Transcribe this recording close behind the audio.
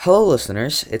Hello,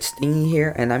 listeners. It's Thingy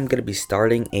here, and I'm gonna be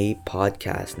starting a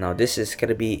podcast. Now, this is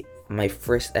gonna be my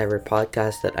first ever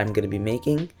podcast that I'm gonna be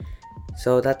making,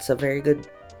 so that's a very good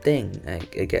thing,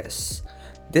 I guess.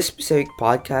 This specific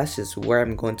podcast is where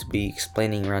I'm going to be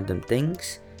explaining random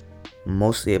things,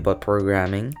 mostly about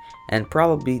programming, and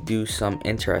probably do some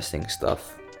interesting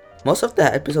stuff. Most of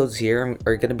the episodes here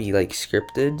are gonna be like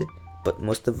scripted, but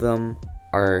most of them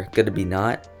are gonna be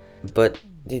not. But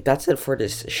that's it for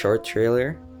this short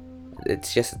trailer.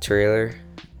 It's just a trailer.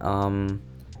 Um,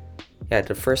 yeah,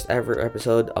 the first ever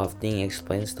episode of Thing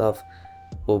Explain Stuff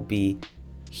will be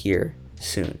here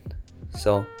soon.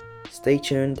 So stay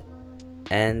tuned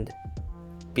and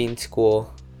be in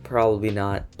school. Probably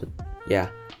not, but yeah.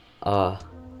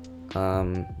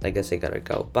 I guess I gotta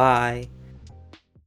go. Bye.